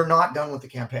 you're not done with the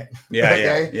campaign.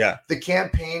 The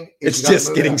campaign is it's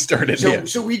just getting started.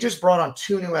 So we just brought on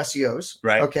 2 new SEOs.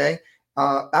 Okay.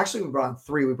 Actually, we brought on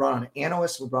 3. We brought on an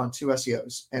analyst. We brought on 2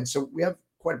 SEOs. And so we have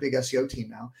quite a big SEO team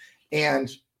now.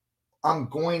 And I'm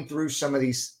going through some of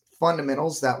these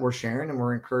fundamentals that we're sharing, and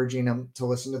we're encouraging them to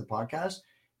listen to the podcast.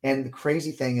 And the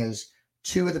crazy thing is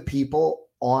 2 of the people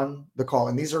on the call,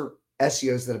 and these are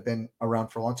SEOs that have been around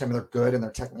for a long time, and they're good and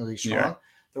they're technically strong.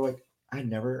 They're like, I've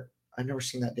never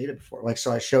seen that data before. Like,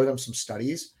 so I showed them some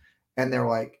studies, and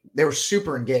they were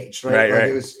super engaged, right?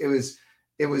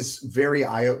 It was very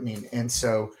eye-opening. And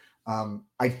so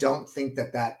I don't think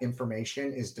that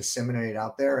information is disseminated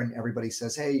out there, and everybody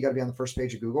says, hey, you got to be on the first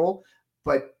page of Google,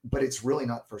 but it's really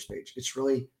not first page. It's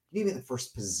really, you need to be in the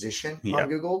first position on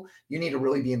Google. You need to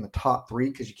really be in the top 3,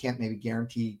 because you can't maybe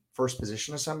guarantee first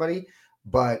position to somebody,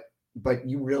 but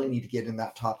you really need to get in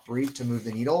that top 3 to move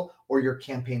the needle, or your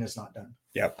campaign is not done.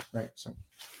 Right. So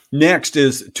next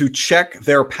is to check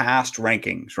their past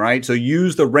rankings, right? So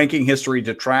use the ranking history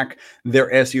to track their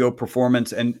SEO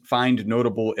performance and find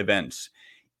notable events.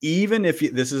 Even if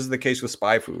this is the case with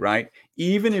SpyFu, right?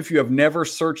 Even if you have never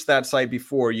searched that site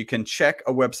before, you can check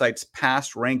a website's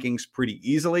past rankings pretty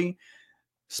easily.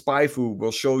 SpyFu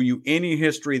will show you any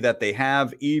history that they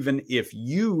have, even if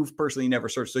you've personally never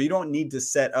searched. So you don't need to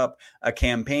set up a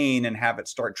campaign and have it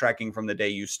start tracking from the day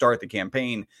you start the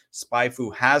campaign.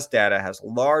 SpyFu has data, has a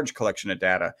large collection of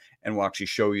data, and will actually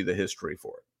show you the history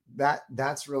for it.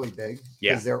 That's really big,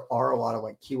 Yeah. because there are a lot of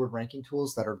like keyword ranking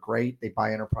tools that are great. They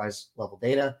buy enterprise level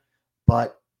data,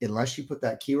 but unless you put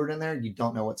that keyword in there, you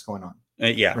don't know what's going on.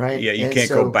 Yeah. Right. Yeah. You And can't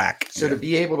go back. So to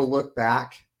be able to look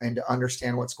back and to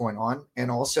understand what's going on, and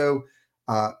also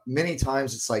many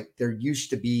times it's like there used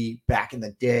to be back in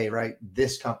the day, right?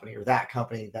 This company or that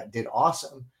company that did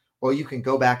awesome. Well, you can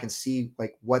go back and see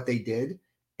like what they did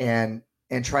and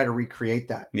try to recreate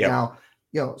that. Yep. Now,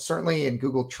 certainly in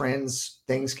Google Trends,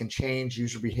 things can change,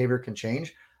 user behavior can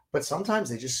change, but sometimes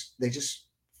they just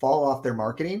fall off their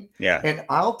marketing. Yeah. And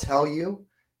I'll tell you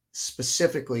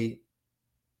specifically,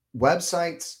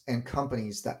 websites and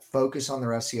companies that focus on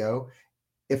their SEO,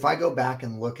 if I go back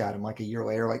and look at them like a year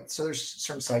later, like, so there's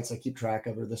certain sites I keep track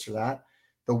of or this or that,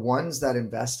 the ones that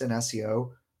invest in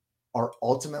SEO are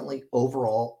ultimately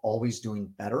overall always doing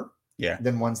better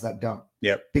than ones that don't.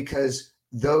 Yep. Because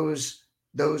those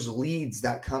leads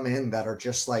that come in that are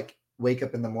just like, wake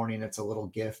up in the morning, it's a little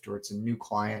gift, or it's a new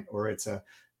client, or it's a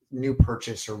new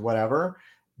purchase or whatever,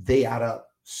 they add up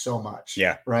so much.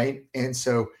 Yeah. Right. And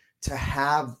so to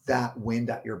have that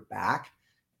wind at your back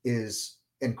is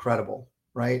incredible.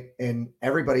 Right. And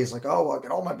everybody's like, oh, I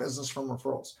get all my business from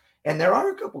referrals. And there are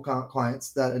a couple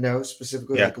clients that I know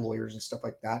specifically, like lawyers and stuff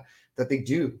like that they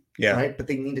do. Yeah. Right. But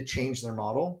they need to change their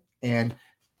model. And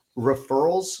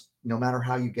referrals, no matter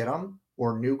how you get them,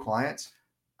 or new clients,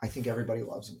 I think everybody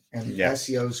loves them. And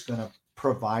SEO is going to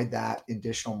provide that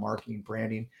additional marketing,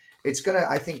 branding. It's going to,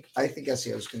 I think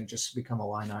SEO is going to just become a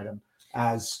line item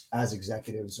as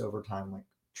executives over time, like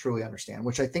truly understand,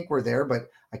 which I think we're there, but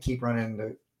I keep running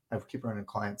into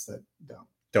clients that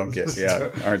don't get,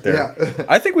 aren't there. Yeah.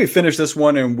 I think we finish this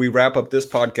one and we wrap up this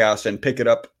podcast and pick it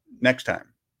up next time.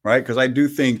 Right. Because I do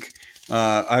think,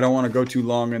 I don't want to go too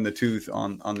long in the tooth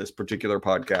on this particular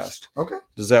podcast. Okay.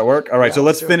 Does that work? All right. Yeah, so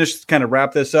let's finish, kind of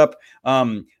wrap this up.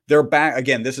 They're back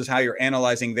again. This is how you're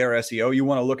analyzing their SEO. You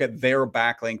want to look at their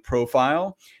backlink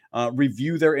profile,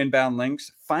 review their inbound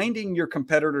links. Finding your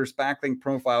competitor's backlink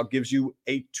profile gives you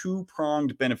a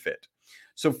two-pronged benefit.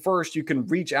 So first, you can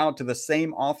reach out to the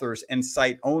same authors and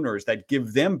site owners that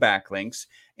give them backlinks,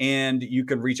 and you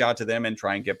can reach out to them and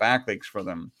try and get backlinks for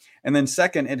them. And then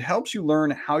second, it helps you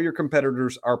learn how your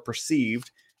competitors are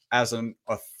perceived as an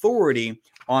authority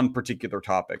on particular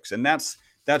topics. And that's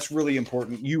really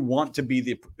important. You want to be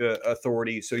the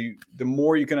authority. So the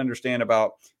more you can understand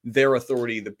about their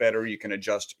authority, the better you can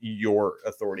adjust your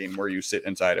authority and where you sit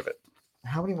inside of it.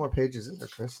 How many more pages is there,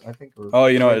 Chris? I think we're.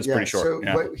 It's pretty short. So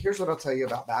but here's what I'll tell you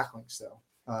about backlinks, though.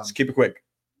 Just keep it quick.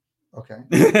 Okay.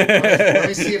 Let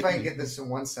me see if I can get this in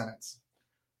one sentence.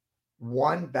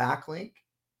 One backlink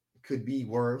could be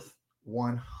worth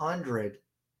 100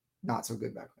 not so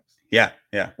good backlinks.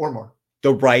 Yeah. Or more.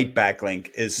 The right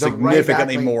backlink is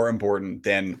significantly more important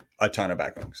than a ton of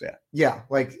backlinks. Yeah. Yeah.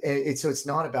 Like it's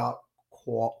not about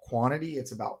quantity,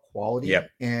 it's about quality. Yep.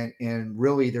 And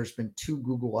really there's been 2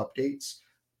 Google updates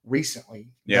recently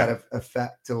that have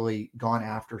effectively gone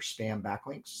after spam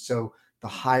backlinks. So the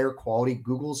higher quality,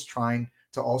 Google's trying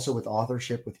to also, with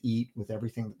authorship, with EAT, with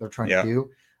everything that they're trying to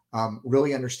do,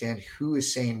 really understand who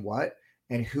is saying what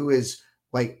and who is,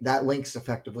 like, that link's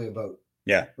effectively a vote.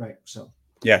 Yeah. Right. So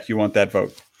yeah, you want that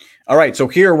vote. All right. So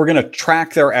here we're going to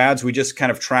track their ads. We just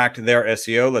kind of tracked their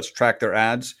SEO. Let's track their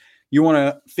ads. You want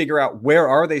to figure out, where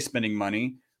are they spending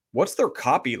money? What's their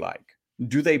copy like?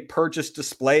 Do they purchase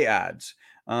display ads?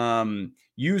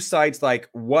 Use sites like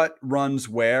What Runs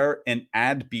Where and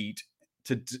AdBeat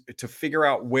to figure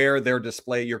out where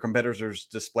your competitors'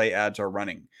 display ads are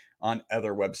running on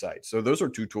other websites. So those are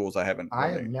 2 tools I haven't.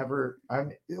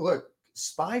 Look,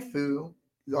 SpyFu,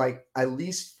 like, at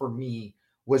least for me,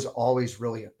 was always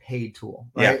really a paid tool,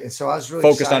 right? Yeah. And so I was really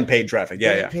focused on paid traffic.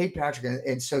 Yeah. Paid traffic.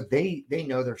 And so they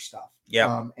know their stuff.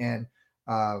 Yeah.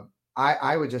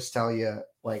 I would just tell you,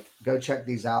 like, go check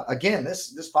these out. Again,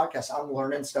 this podcast, I'm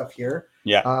learning stuff here.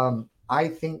 Yeah. I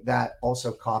think that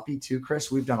also copy too, Chris.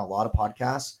 We've done a lot of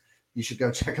podcasts. You should go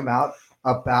check them out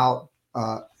about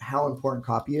how important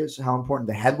copy is, how important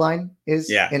the headline is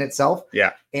in itself.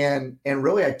 Yeah. And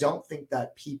really, I don't think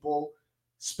that people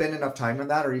spend enough time on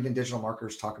that, or even digital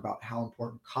marketers talk about how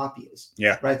important copy is.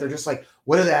 Yeah. Right. They're just like,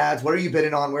 what are the ads? What are you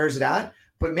bidding on? Where is it at?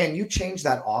 But man, you change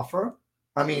that offer.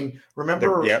 I mean,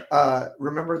 remember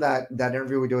that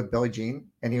interview we did with Billy Jean,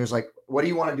 and he was like, what do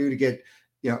you want to do to get,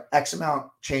 X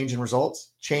amount change in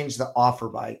results? Change the offer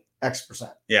by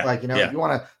X%. Yeah. Like, you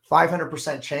want a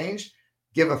 500% change,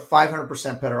 give a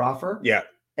 500% better offer. Yeah.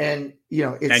 And, you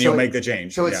know, and you'll make the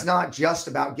change. So it's not just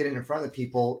about getting in front of the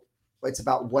people. It's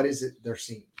about what is it they're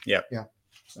seeing. Yeah. Yeah.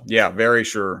 So. Yeah, very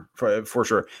sure. For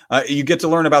sure. You get to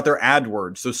learn about their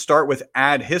AdWords. So start with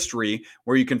ad history,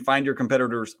 where you can find your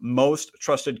competitors' most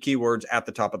trusted keywords at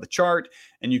the top of the chart,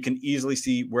 and you can easily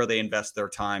see where they invest their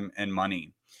time and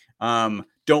money.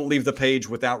 Don't leave the page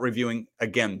without reviewing,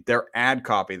 again, their ad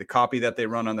copy, the copy that they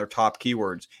run on their top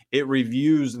keywords. It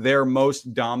reviews their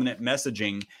most dominant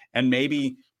messaging, and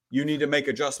maybe you need to make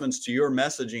adjustments to your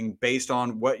messaging based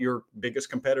on what your biggest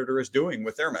competitor is doing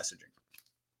with their messaging.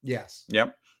 Yes.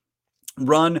 Yep.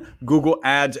 Run Google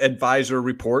Ads Advisor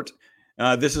Report.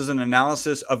 This is an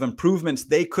analysis of improvements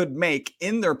they could make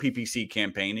in their PPC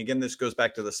campaign. Again, this goes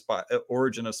back to the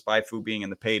origin of SpyFu being in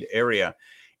the paid area.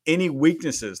 Any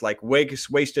weaknesses like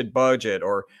wasted budget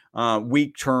or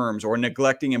weak terms or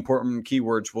neglecting important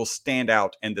keywords will stand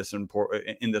out in this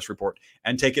report,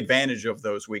 and take advantage of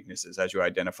those weaknesses as you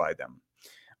identify them.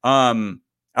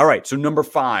 All right, so number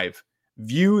 5.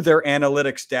 View their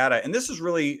analytics data. And this is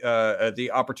really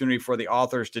the opportunity for the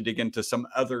authors to dig into some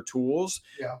other tools.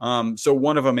 Yeah. So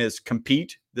one of them is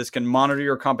Compete. This can monitor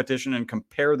your competition and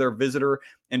compare their visitor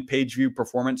and page view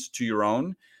performance to your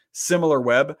own.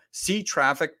 SimilarWeb, see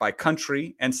traffic by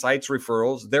country and sites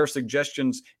referrals. Their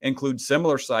suggestions include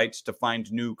similar sites to find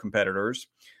new competitors.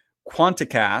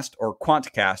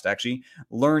 Quantcast, actually,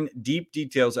 learn deep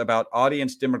details about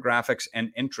audience demographics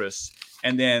and interests.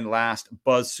 And then last,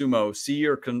 BuzzSumo, see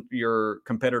your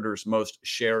competitors' most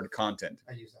shared content.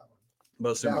 I use that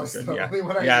one. BuzzSumo is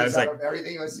good. Yeah, it's like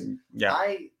everything was. Yeah.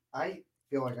 I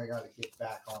feel like I got to get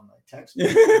back on my text. Right?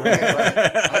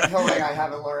 I feel like I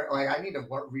haven't learned. Like I need to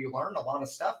relearn a lot of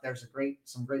stuff. There's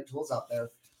some great tools out there.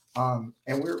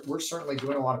 And we're certainly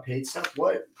doing a lot of paid stuff.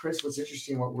 Chris, what's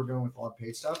interesting, what we're doing with a lot of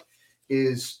paid stuff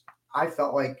is I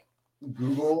felt like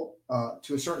Google,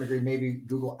 to a certain degree, maybe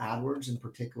Google AdWords in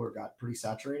particular got pretty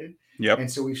saturated. Yep.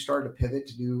 And so we've started to pivot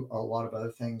to do a lot of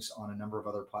other things on a number of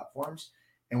other platforms.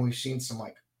 And we've seen some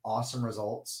like awesome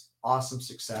results, awesome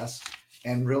success,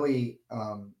 and really,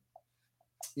 I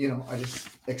just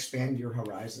expand your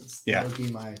horizons. Yeah. That would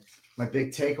be my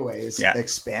big takeaway is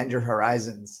expand your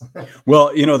horizons. Well,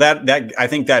 that I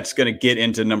think that's going to get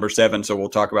into number 7. So we'll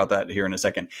talk about that here in a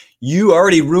second. You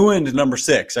already ruined number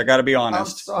 6. I got to be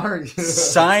honest. I'm sorry.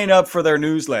 Sign up for their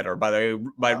newsletter.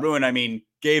 By ruin, I mean,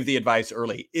 gave the advice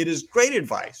early. It is great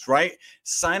advice, right?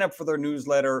 Sign up for their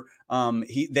newsletter.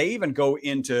 They even go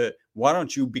into, why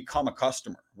don't you become a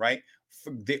customer, right?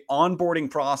 The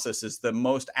onboarding process is the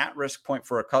most at-risk point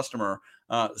for a customer.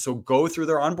 So go through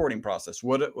their onboarding process.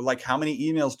 How many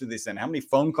emails do they send? How many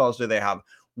phone calls do they have?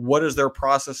 What is their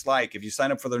process like? If you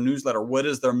sign up for their newsletter, what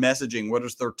is their messaging? What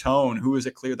is their tone? Who is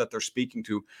it clear that they're speaking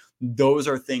to? Those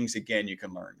are things, again, you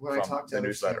can learn when from I talk to the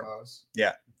newsletter. CMOs,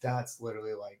 yeah, that's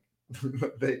literally like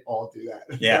they all do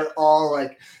that. Yeah. They're all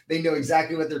like, they know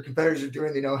exactly what their competitors are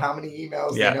doing. They know how many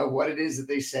emails, they know what it is that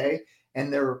they say.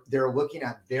 And they're looking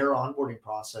at their onboarding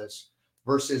process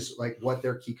versus like what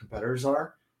their key competitors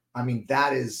are. I mean,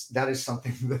 that is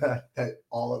something that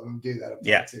all of them do that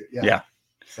apply to. Yeah.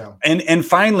 So and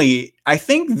finally, I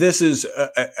think this is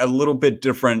a little bit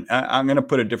different. I'm going to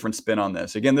put a different spin on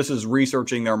this. Again, this is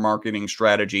researching their marketing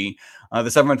strategy. The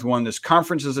 7th one is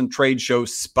conferences and trade show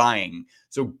spying.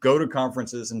 So go to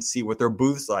conferences and see what their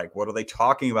booth's like. What are they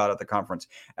talking about at the conference?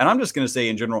 And I'm just going to say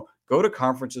in general, go to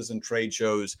conferences and trade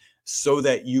shows so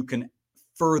that you can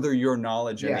further your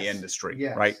knowledge in the industry,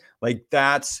 right? Like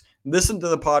listen to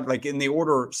the pod, like in the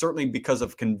order, certainly because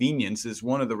of convenience is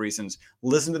one of the reasons.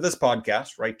 Listen to this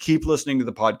podcast, right? Keep listening to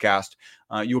the podcast.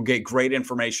 You'll get great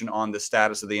information on the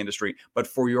status of the industry. But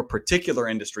for your particular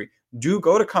industry, do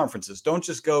go to conferences. Don't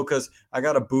just go because I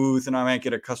got a booth and I might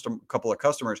get a couple of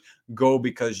customers. Go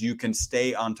because you can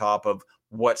stay on top of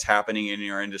what's happening in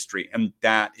your industry. And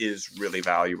that is really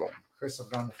valuable. Chris,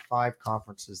 I've gone to 5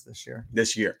 conferences this year.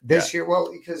 This year.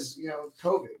 Well, because,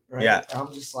 COVID, right? Yeah.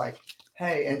 I'm just like,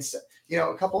 hey, and so,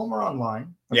 a couple of them are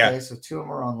online. Okay. Yeah. So 2 of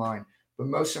them are online, but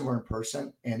most of them were in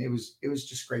person. And it was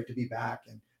just great to be back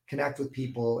and connect with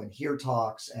people and hear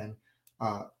talks and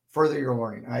further your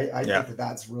learning. I think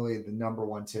that's really the number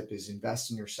one tip is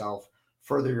invest in yourself,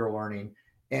 further your learning,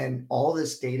 and all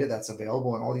this data that's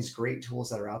available and all these great tools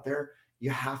that are out there.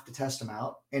 You have to test them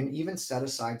out and even set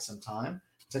aside some time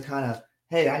to kind of,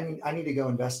 hey, I need to go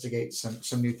investigate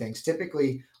some new things.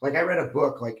 Typically, like I read a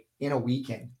book like in a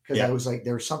weekend because I was like,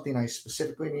 there was something I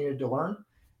specifically needed to learn.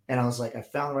 And I was like, I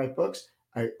found the right books.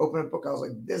 I opened a book. I was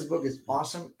like, this book is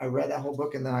awesome. I read that whole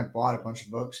book and then I bought a bunch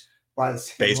of books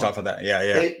based off of that. Yeah.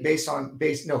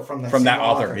 From that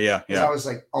author. Yeah. I was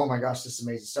like, oh my gosh, this is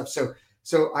amazing stuff. So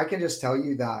So I can just tell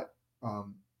you that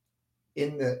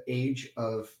in the age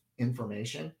of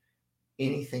information,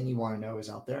 anything you want to know is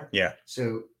out there. Yeah.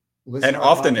 So and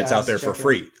often it's out there for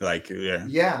free, like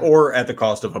or at the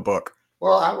cost of a book.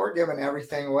 Well, we're giving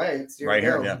everything away. It's right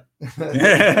here, yeah.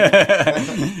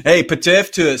 Hey,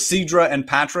 Patif to Cedra and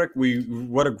Patrick.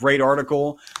 What a great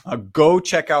article. Go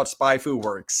check out SpyFu.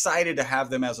 We're excited to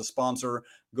have them as a sponsor.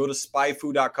 Go to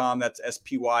spyfu.com. That's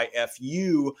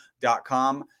SPYFU.com.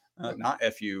 Not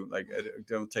FU, like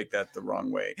don't take that the wrong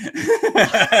way.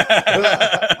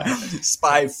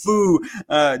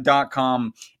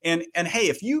 SpyFu.com. And hey,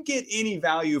 if you get any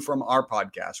value from our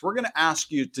podcast, we're going to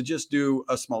ask you to just do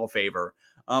a small favor.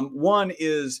 One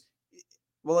is,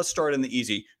 well, let's start in the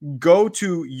easy. Go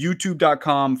to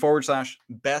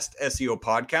youtube.com/best SEO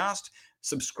podcast,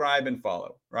 subscribe and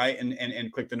follow, right?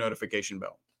 And click the notification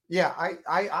bell. Yeah,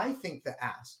 I think the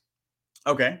ask.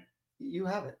 Okay. You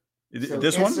have it. So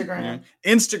this Instagram. One?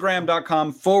 Yeah.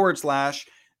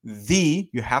 Instagram.com/the.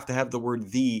 You have to have the word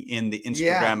the in the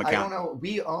Instagram account. I don't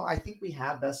know. I think we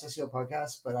have Best SEO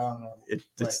Podcast, but I don't know.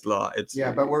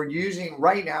 But we're using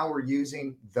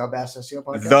the Best SEO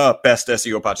Podcast. The Best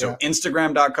SEO Podcast. So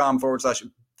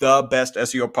Instagram.com/the Best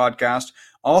SEO Podcast.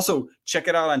 Also, check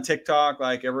it out on TikTok.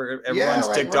 Like everyone's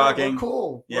TikToking. We're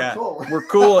cool. Yeah, we're cool. We're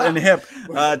cool and hip.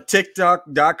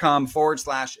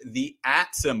 TikTok.com/the @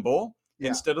 symbol. Yeah.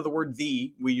 Instead of the word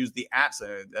the, we use the @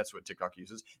 that's what TikTok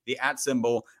uses. The @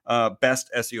 symbol,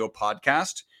 Best SEO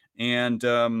Podcast. And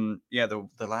the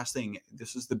last thing,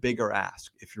 this is the bigger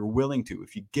ask. If you're willing to,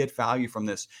 if you get value from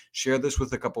this, share this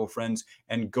with a couple of friends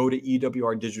and go to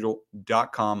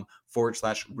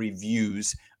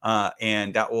ewrdigital.com/reviews.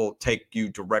 And that will take you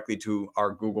directly to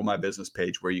our Google My Business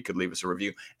page where you could leave us a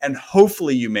review. And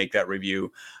hopefully you make that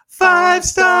review 5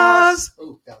 stars.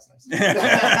 Oh, that was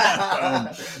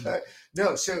nice.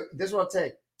 No, so this is what I'll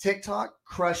take. TikTok,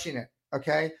 crushing it.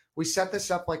 Okay. We set this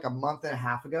up like a month and a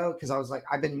half ago because I was like,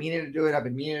 I've been meaning to do it. I'm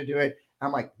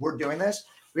like, we're doing this.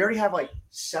 We already have like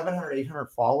 700, 800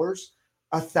 followers,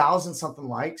 1,000 something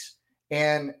likes.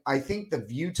 And I think the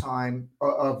view time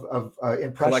of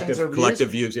impressions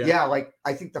collective views. Yeah. Like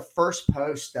I think the first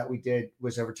post that we did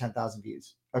was over 10,000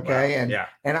 views. Okay. Wow.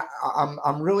 And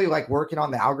I'm really like working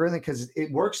on the algorithm because it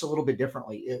works a little bit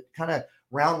differently. It kind of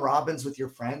round robins with your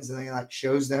friends and then like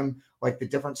shows them like the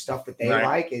different stuff that they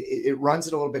like. It runs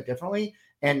it a little bit differently.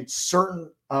 And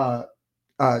certain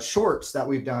shorts that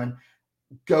we've done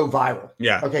go viral.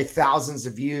 Yeah. Okay. Thousands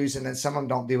of views. And then some of them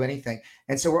don't do anything.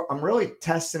 And so I'm really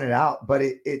testing it out, but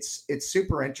it's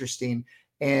super interesting.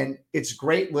 And it's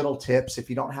great little tips. If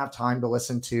you don't have time to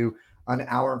listen to an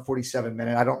hour and 47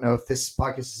 minutes, I don't know if this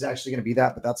podcast is actually going to be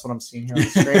that, but that's what I'm seeing here on the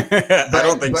screen. I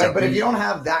don't think so. But if you don't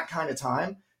have that kind of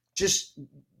time, just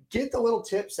get the little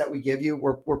tips that we give you.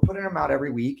 We're putting them out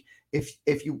every week.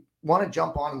 If you want to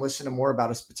jump on and listen to more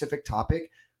about a specific topic,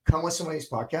 come listen to these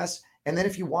podcasts. And then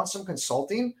if you want some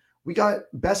consulting, we got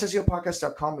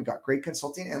bestseopodcast.com. We got great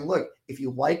consulting. And look, if you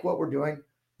like what we're doing,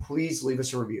 please leave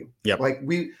us a review. Yep. Like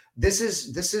this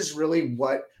is really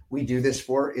what we do this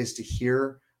for, is to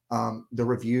hear the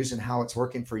reviews and how it's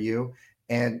working for you.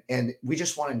 And we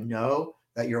just want to know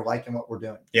that you're liking what we're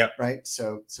doing. Yeah. Right.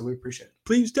 So we appreciate it.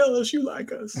 Please tell us you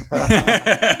like us.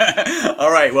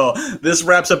 All right. Well, this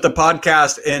wraps up the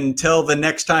podcast. Until the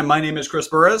next time, my name is Chris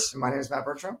Burris. And my name is Matt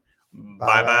Bertram.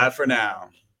 Bye-bye for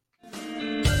now.